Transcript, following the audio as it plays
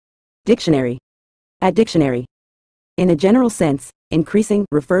Dictionary. At dictionary. In a general sense, increasing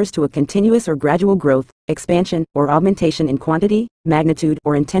refers to a continuous or gradual growth, expansion, or augmentation in quantity, magnitude,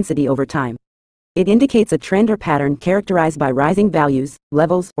 or intensity over time. It indicates a trend or pattern characterized by rising values,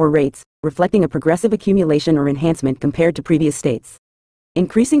 levels, or rates, reflecting a progressive accumulation or enhancement compared to previous states.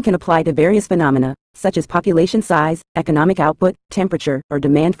 Increasing can apply to various phenomena, such as population size, economic output, temperature, or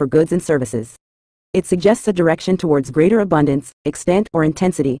demand for goods and services. It suggests a direction towards greater abundance, extent, or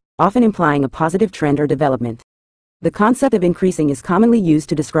intensity, often implying a positive trend or development. The concept of increasing is commonly used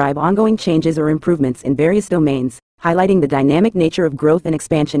to describe ongoing changes or improvements in various domains, highlighting the dynamic nature of growth and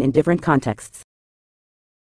expansion in different contexts.